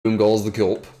Boom goes the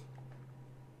cup.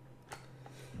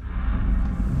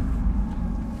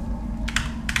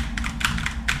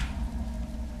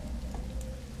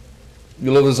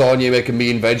 You love lasagna, you make a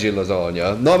mean veggie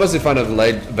lasagna. Not a massive fan of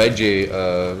veggie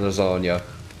lasagna.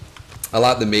 I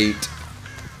like the meat.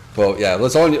 But yeah,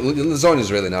 lasagna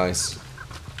is really nice.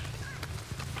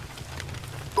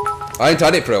 I ain't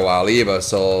had it for a while either,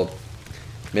 so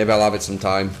maybe I'll have it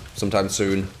sometime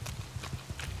soon.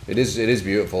 It is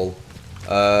beautiful.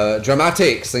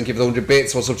 Dramatics, thank you for the 100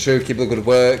 bits. What's up, True? Keep up the good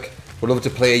work. Would love to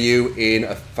play you in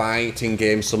a fighting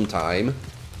game sometime.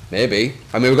 Maybe.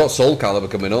 I mean, we've got Soul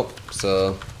Calibur coming up,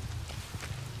 so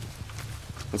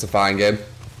that's a fine game.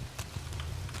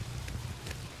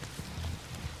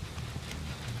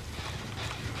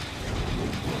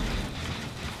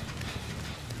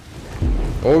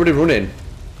 Already running.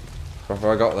 How have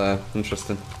I got there?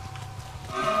 Interesting.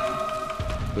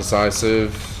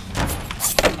 Decisive.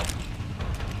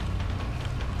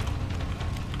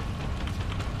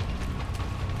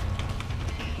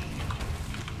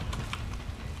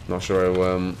 Not sure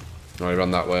how, he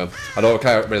ran that way. I don't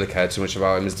really care too much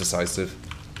about him. He's decisive.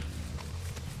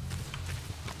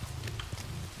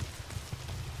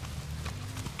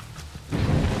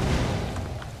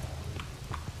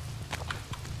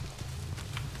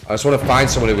 I just want to find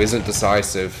someone who isn't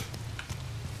decisive.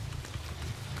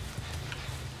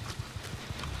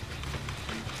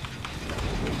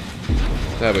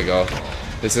 There we go.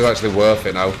 This is actually worth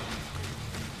it now.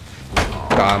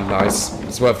 Damn, nice.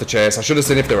 It's worth the chase. I should have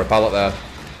seen if there were a pallet there.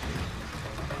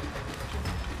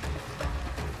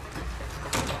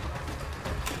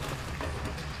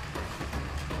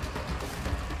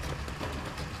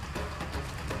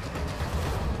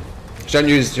 She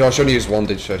shouldn't use one,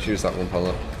 did she? She used that one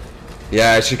pallet.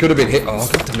 Yeah, she could have been hit. Oh,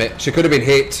 God damn it. She could have been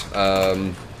hit.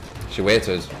 She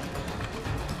waited.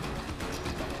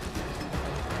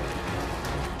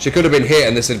 She could have been hit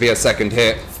and this would be a second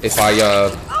hit if I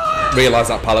realised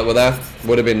that pallet were there.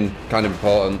 Would have been kind of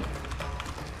important.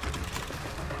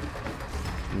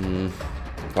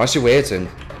 Why is she waiting?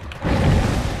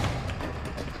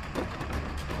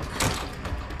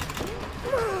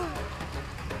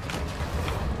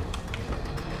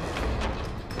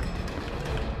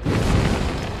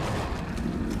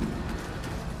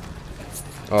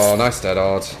 Oh, nice dead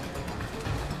hard.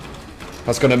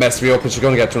 That's gonna mess me up and she's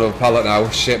gonna get to another pallet now.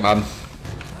 Shit, man.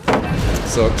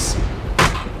 Sucks.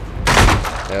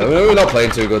 Yeah, we're not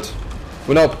playing too good.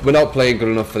 We're not playing good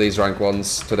enough for these rank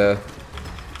ones today.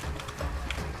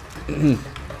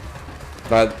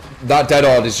 But that dead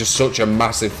horde is just such a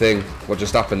massive thing. What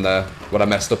just happened there? What I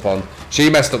messed up on. She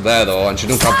messed up there though, and she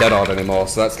doesn't have dead horde anymore,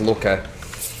 so that's lucky.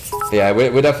 Yeah,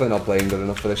 we're definitely not playing good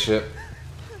enough for this shit.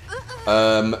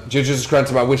 Judges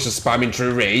granted my wish of spamming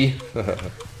True Re.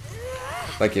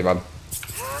 Thank you, man.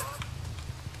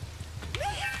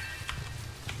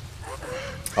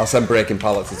 I'll send breaking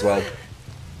pallets as well.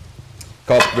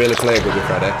 Can't really play good with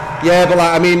Freddy. Yeah, but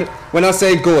like, I mean, when I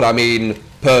say good, I mean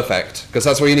perfect. Because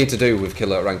that's what you need to do with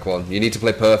Killer at rank 1. You need to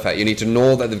play perfect. You need to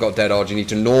know that they've got dead odds. You need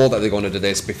to know that they're going to do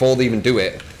this before they even do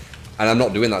it. And I'm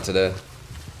not doing that today.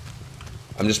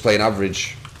 I'm just playing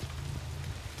average.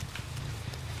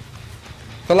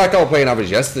 I felt like I was playing average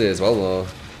yesterday as well, though.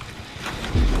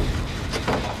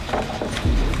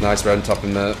 Nice round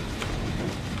topping there.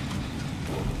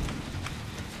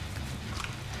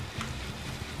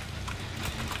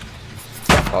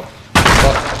 Up.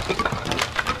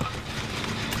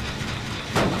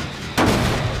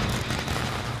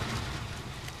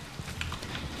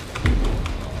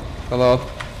 Hello.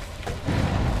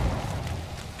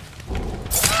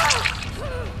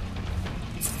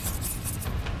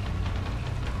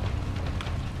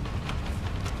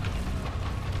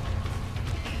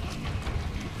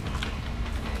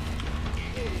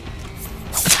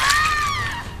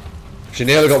 She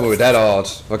nearly got me with dead hard.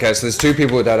 Okay, so there's two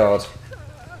people with dead hard.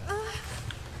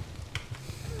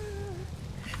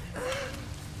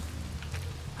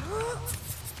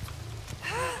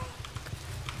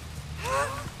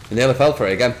 I nearly fell for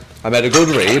it again. I made a good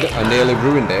read and nearly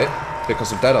ruined it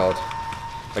because of dead hard.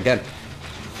 Again.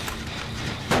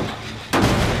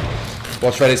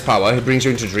 Watch Freddy's power. He brings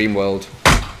you into Dream World.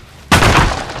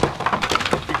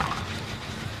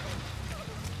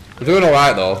 We're doing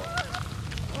alright though.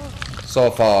 So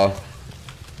far.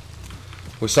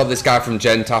 We stopped this guy from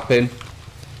gen tapping.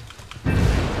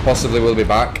 Possibly will be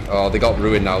back. Oh, they got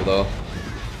ruined now though.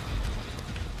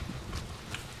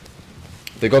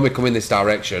 They're going to be coming this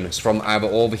direction. It's from either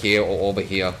over here or over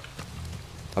here.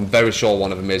 I'm very sure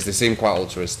one of them is. They seem quite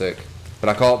altruistic. But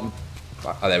I can't...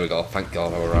 Oh, there we go. Thank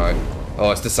God. Alright.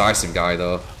 Oh, it's decisive guy,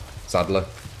 though. Sadly.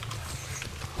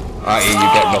 i.e. you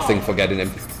get nothing for getting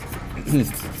him.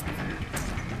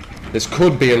 This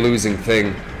could be a losing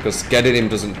thing, because getting him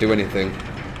doesn't do anything.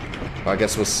 But I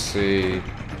guess we'll see.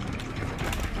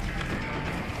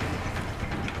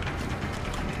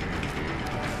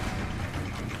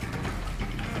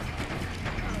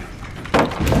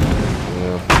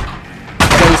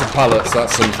 Pallets,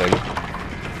 that's something.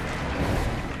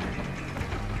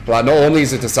 Like, not only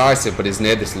is it decisive, but he's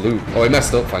near this loop. Oh, he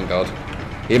messed up, thank God.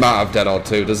 He might have dead odd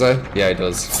too, does he? Yeah, he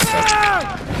does. Okay.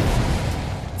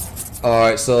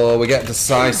 Alright, so we get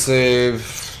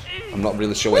decisive. I'm not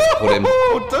really sure where to put him.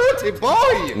 Oh, dirty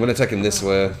boy! I'm gonna take him this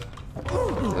way.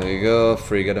 There you go,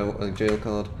 free get out a jail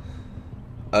card.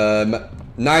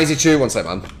 92, one sec,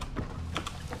 man.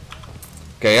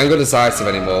 Okay, I ain't got decisive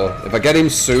anymore. If I get him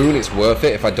soon, it's worth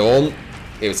it. If I don't,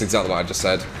 it was exactly what I just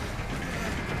said.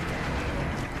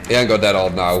 He ain't got dead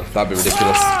odd now. That'd be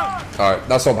ridiculous. Alright,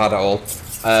 that's not bad at all.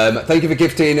 Thank you for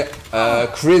gifting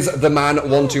Chris the Man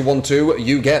 1212.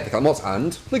 You get the Calmots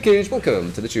and Lickage.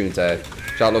 Welcome to the Tunity.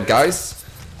 Shout out, guys.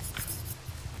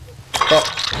 But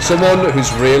someone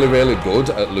who's really, really good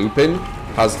at looping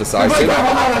has decisive.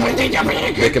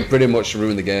 They can pretty much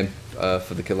ruin the game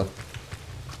for the killer.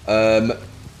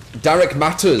 Derek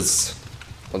Matters.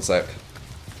 One sec.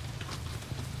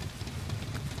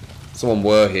 Someone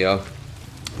were here.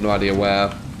 No idea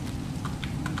where.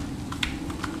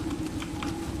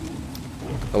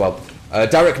 Oh well.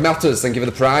 Derek Matters, thank you for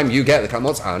the prime. You get the cat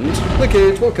mods and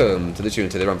Lickage. Welcome to the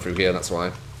Tunity. They ran through here, that's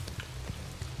why.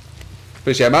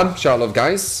 Appreciate it, man. Shout out, love,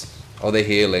 guys. Are they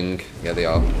healing? Yeah, they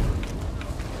are.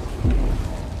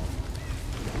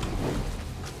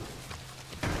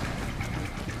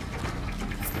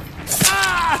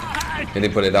 He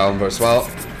didn't put it down very well.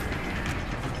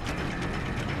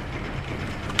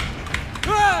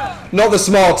 Not the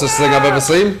smartest thing I've ever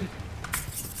seen.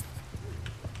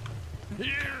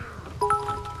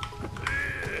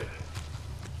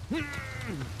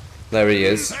 There he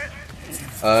is.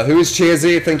 Who is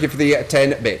Cheersy? Thank you for the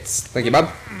 10 bits. Thank you, man.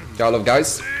 Y'all love,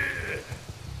 guys.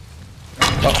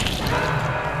 Oh.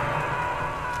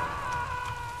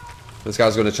 This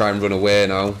guy's going to try and run away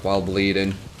now while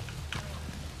bleeding.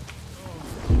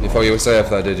 You thought you were safe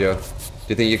there, did you? Do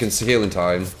you think you can heal in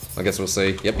time? I guess we'll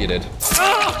see. Yep, you did.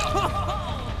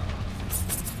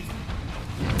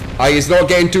 He's not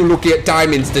getting too lucky at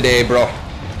timings today, bro.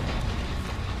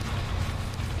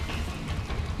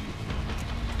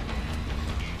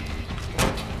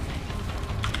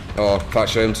 Oh, fat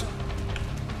shamed.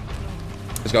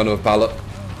 He's got another pallet.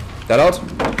 Dead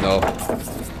odd? No.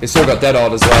 He's still got dead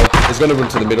odd as well. He's going to run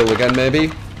to the middle again,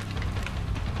 maybe.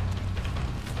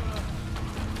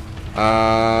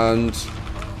 And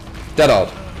dead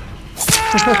odd.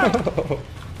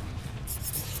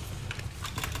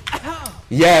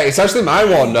 Yeah, it's actually my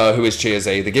one who is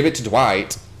Cheersy. They give it to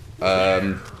Dwight.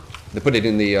 They put it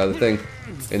in the thing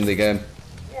in the game,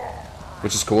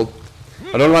 which is cool.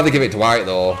 I don't know why they give it to Dwight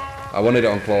though. I wanted it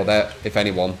on Claudette, if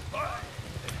anyone.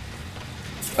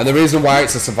 And the reason why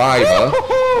it's a survivor.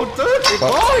 Oh, dirty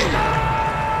boy!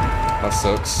 That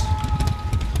sucks.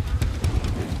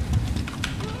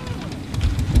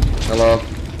 Hello.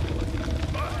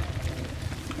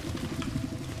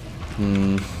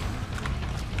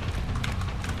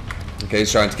 Okay,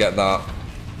 he's trying to get that.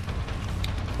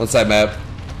 One sec, mate.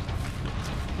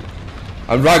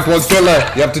 I'm rank 1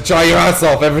 killer. You have to try your ass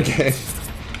off every game.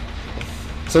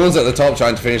 Someone's at the top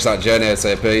trying to finish that journey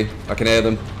ASAP. I can hear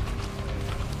them.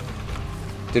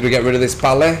 Did we get rid of this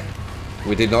pallet?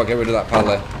 We did not get rid of that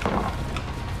pallet.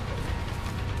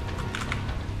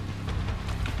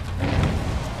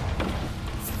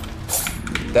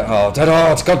 Oh, dead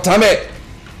hard! God damn it!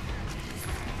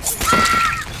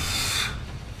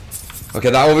 Okay,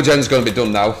 that overgen's going to be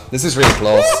done now. This is really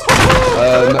close.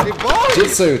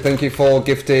 Jitsu, thank you for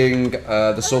gifting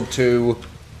the sub to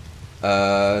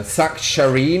Sak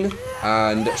Shireen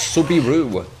and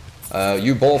Subiru.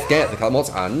 You both get the Calmots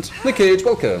and Lickage.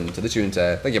 Welcome to the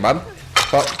Tunity. Thank you, man.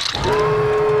 But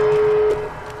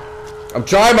I'm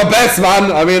trying my best,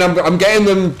 man. I mean, I'm getting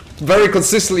them very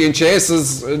consistently in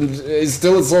chases, and it's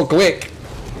still so quick.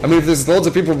 I mean, if there's loads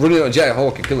of people running on a jet,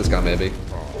 I can kill this guy maybe.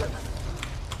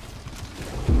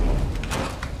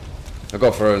 I'll go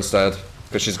for her instead,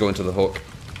 because she's going to the hook.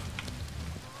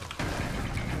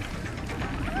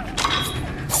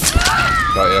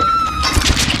 Got you.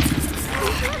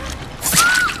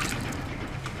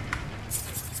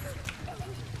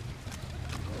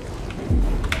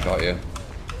 Got you.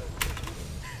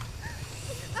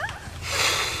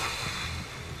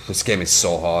 This game is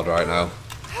so hard right now.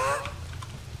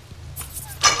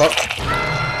 Oh.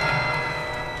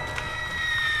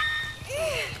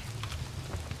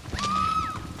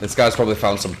 This guy's probably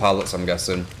found some pallets, I'm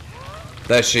guessing.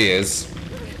 There she is.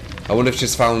 I wonder if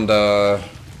she's found a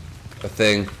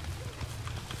thing.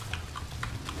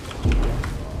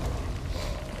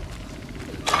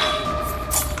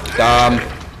 Damn.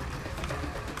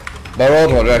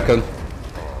 Borrowed, what do you reckon?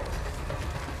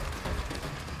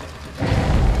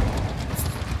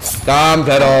 Damn,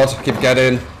 dead hard. Keep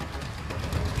getting.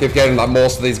 Keep getting, like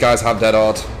most of these guys have dead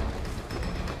hard.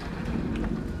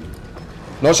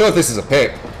 Not sure if this is a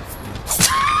pit.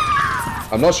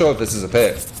 I'm not sure if this is a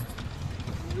pit.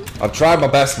 I've tried my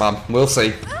best, man. We'll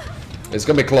see. It's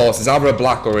gonna be close. It's either a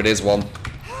black or it is one.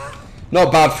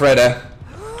 Not bad, Freddy.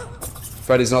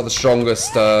 Freddy's not the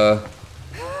strongest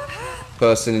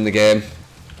person in the game.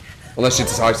 Unless you're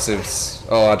decisive.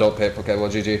 Oh, I don't pip. Okay, well,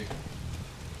 GG.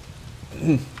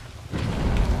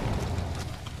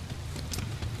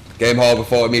 Game hard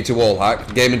before me to wall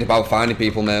hack. Gaming's about finding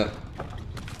people, mate.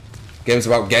 Game's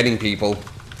about getting people.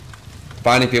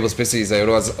 Finding people's pissies there.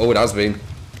 Oh, it has been.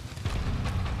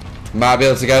 Might be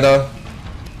able to get her.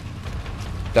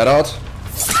 Dead hard?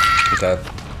 Okay.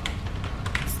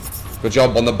 Good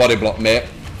job on the body block, mate.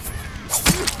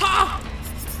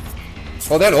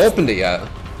 Oh, they haven't opened it yet.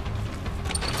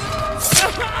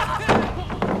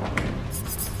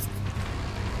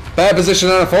 Better position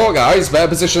than I thought, guys. Better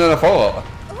position than I thought.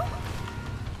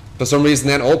 For some reason,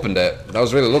 they hadn't opened it. That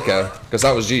was really lucky, because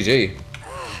that was GG.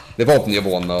 They've opened the other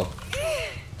one, though.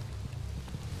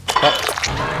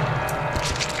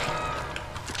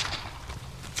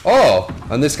 Oh,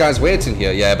 and this guy's waiting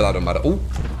here. Yeah, but that don't matter. Ooh.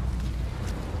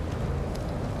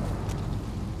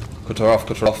 Cut her off,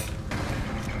 cut her off.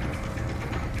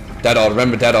 Dead hard,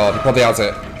 remember dead hard. He probably has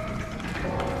it.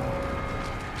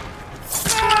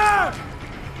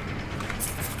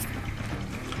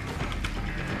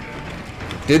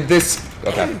 Did this...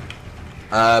 Okay.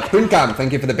 Puncam,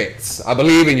 thank you for the bits. I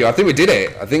believe in you. I think we did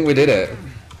it. I think we did it.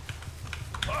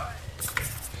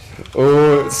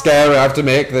 Oh, it's scary. I have to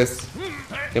make this.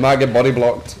 He might get body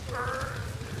blocked.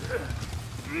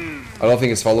 I don't think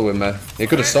he's following me. He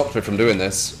could have stopped me from doing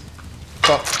this.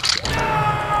 Stop.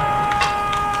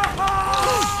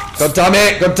 God damn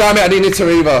it! God damn it! I need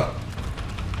Nitariva.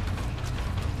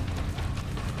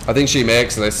 I think she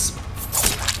makes this.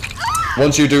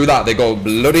 Once you do that, they go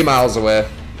bloody miles away.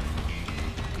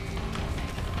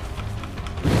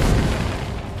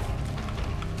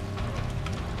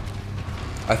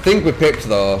 I think we picked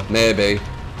though, maybe.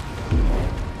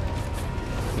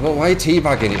 Well, why are you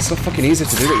teabagging? It's so fucking easy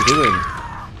to do what you're doing.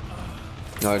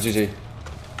 No, GG.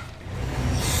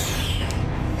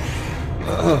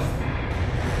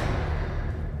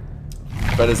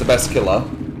 Fred is the best killer.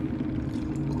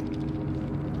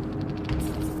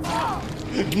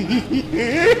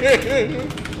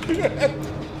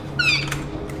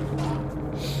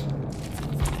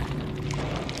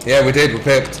 Yeah, we did. We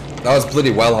picked. That was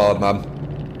bloody well hard, man.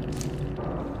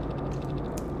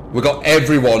 We got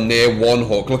everyone near one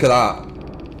hook. Look at that.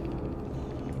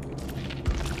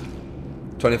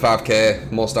 25k,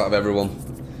 most out of everyone.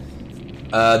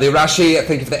 The Irashi,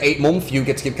 thank you for the 8th month. You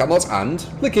get to give cat mods. And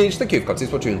Lickage, thank you for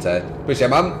continuous opportunity. Appreciate it,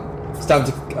 man. It's time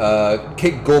to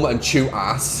kick gum and chew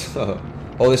ass.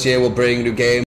 All this year will bring new game.